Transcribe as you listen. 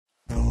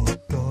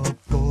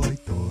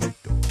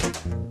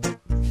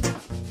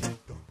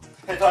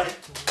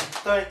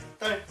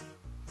Torgny.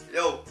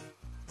 Jo.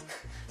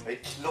 Vad är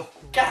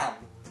klockan?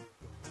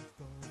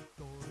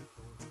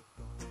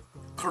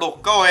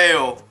 Klockan är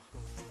ju.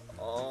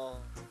 Ja.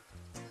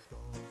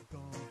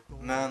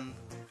 Men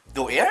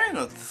då är det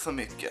nog inte så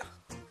mycket.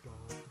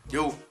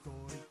 Jo.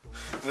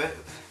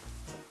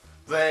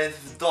 Vad är det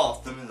för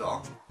datum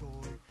idag?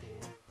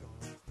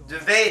 Du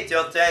vet ju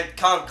att jag inte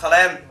kan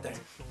kalender.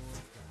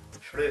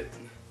 Slut.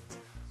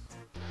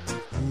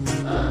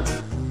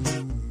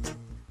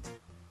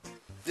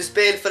 Du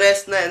spelar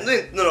förresten ändå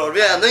inte några år.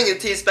 Vi har ändå ingen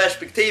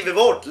tidsperspektiv i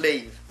vårt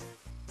liv.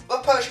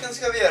 Vad pörskan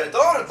ska vi göra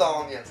idag då,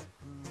 Daniel?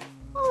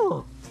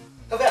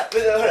 Jag vet,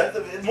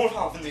 hörru, morfar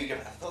har för ny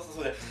GPS.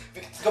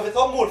 Ska vi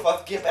ta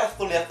morfars GPS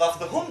och leta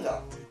efter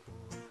hunden?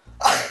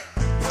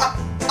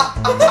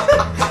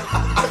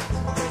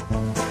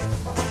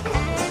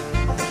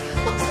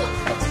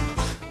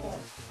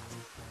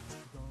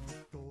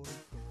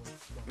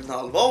 Men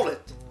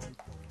allvarligt.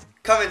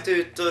 Kan vi inte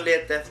ut och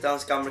leta efter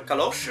hans gamla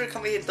kaloscher?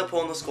 Kan vi hitta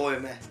på något skoj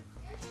med?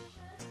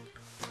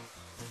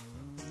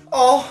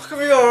 Ja, ska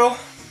vi göra då.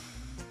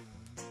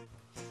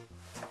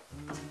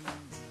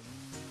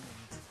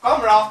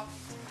 Kom då.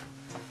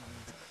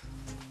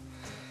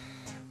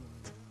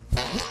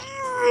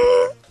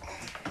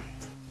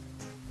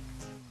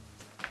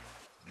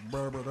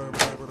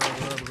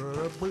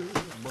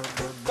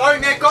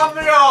 Torgny, kom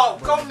då!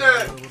 Kom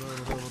nu!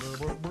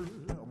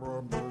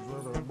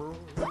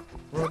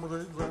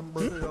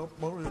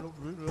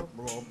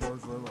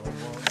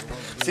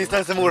 Sista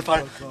hälsa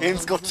morfar, en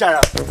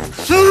skottkärra.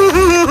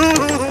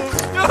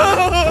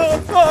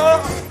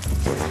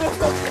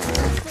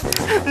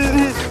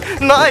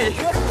 Nej!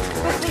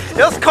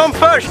 Jag kom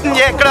först, en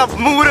jäkla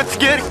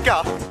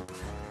morotsgurka.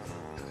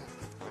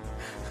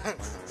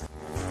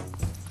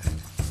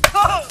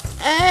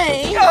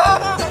 Hej!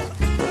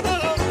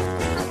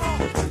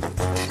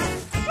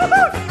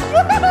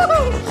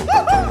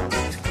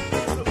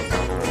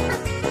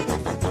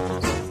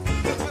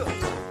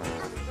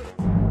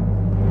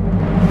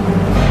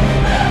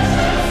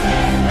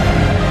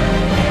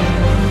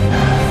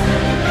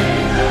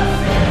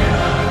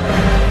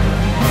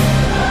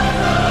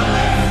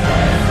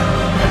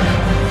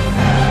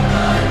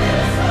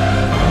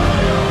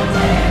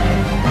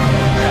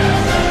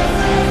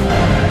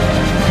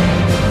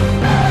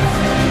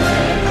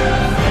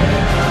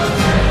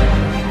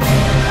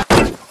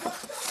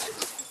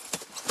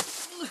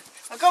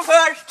 Kom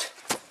först!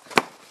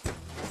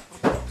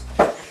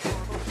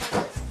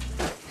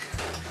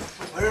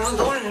 Var är han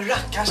då, den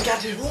rackarns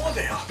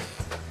garderober då?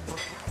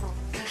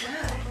 Kanske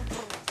här?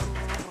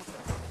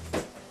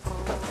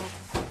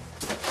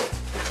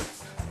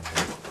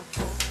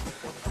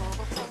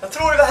 Jag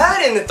tror det var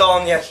här inne,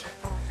 Daniel.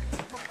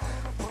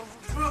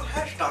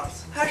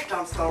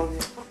 Härstans,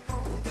 Daniel.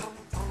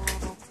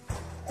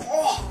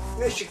 Åh,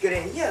 mycket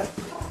grejer.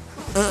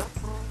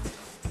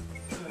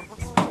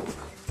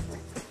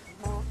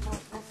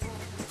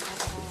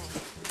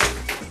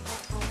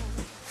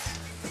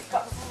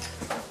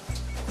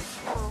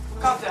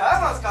 Kan inte det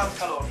här vara en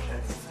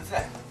skamkaloscher?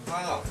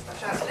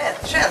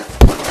 Känn.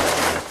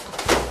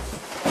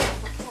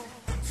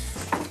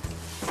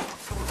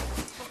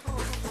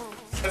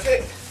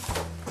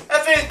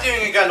 Jag finns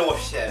ju inga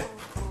galoscher.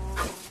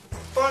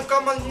 På en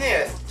gammal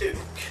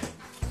näsduk.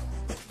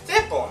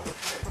 Se på den.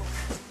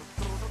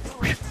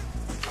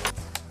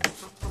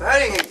 Det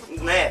här är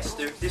ingen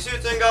näsduk. Det ser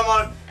ut som en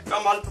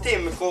gammal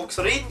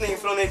timkoksritning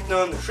från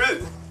 1907.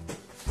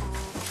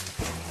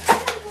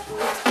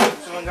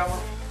 Som en gammal...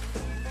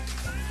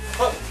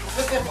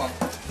 Får se på den?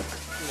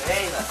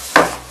 Nej.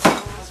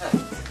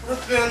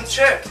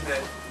 Undersök nu.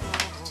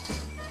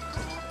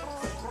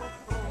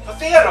 Vad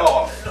ser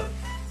då?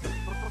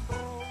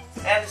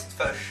 Helst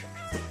först.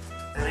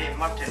 Det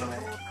rimmar till och med.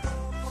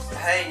 Det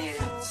här är ingen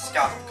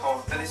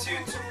skattkarta. Det ser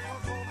ut som...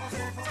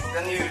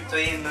 Den är ut och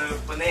in och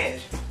upp och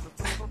ner.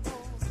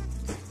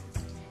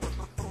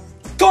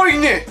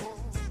 Torgny!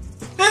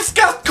 Det är en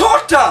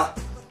skattkarta!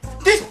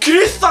 Det är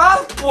kryss och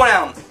allt på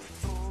den!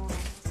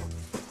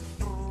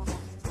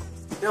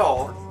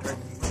 Ja,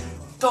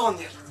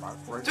 Daniel,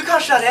 du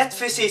kanske har rätt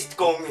för sist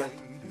gången.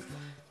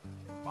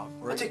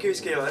 Vad tycker vi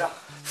ska göra?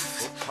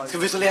 Ska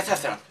vi så leta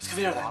efter den? Ska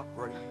vi göra det?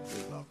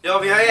 Ja,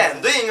 vi har ju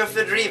ändå ingen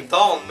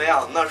fördrivdan med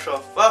annars, så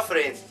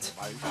varför inte?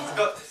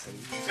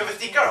 Ska vi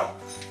sticka då?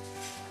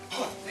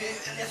 Vi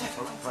letar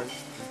efter den.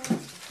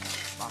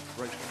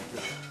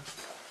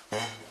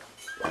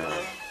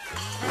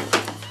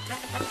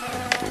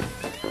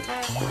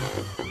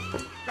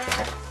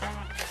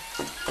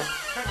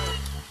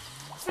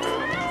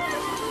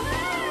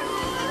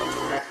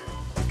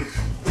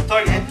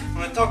 Torgny,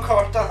 om vi tar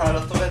kartan här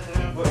och så vet du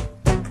hur det går.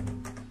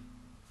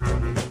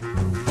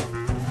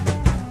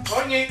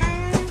 Torgny!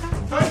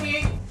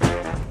 Torgny!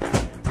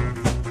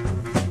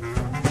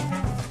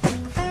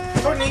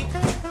 Torgny!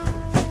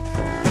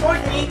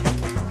 Torgny!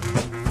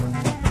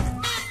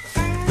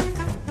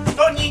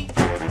 Torgny!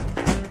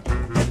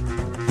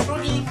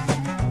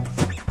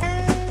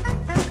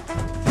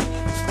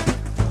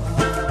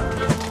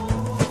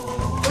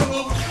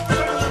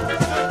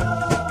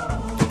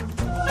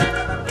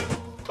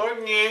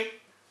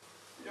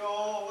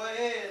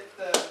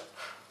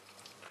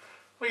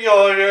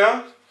 gör du?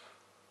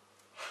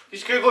 Vi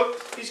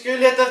ska ju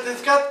leta efter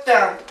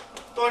skatten.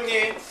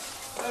 Torgny.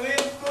 Jag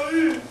vill gå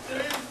ut.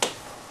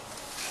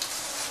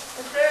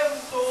 Jag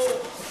skäms så.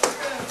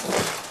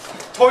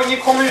 Torgny,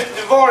 kom ut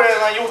nu. Vad har du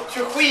redan gjort?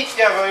 Så skit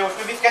jag har gjort.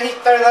 För vi ska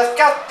hitta den här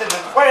skatten nu.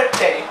 Skärp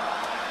dig.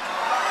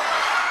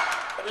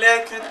 Jag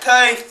leker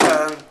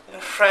tajten.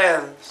 Jag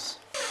skäms.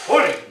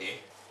 Torgny?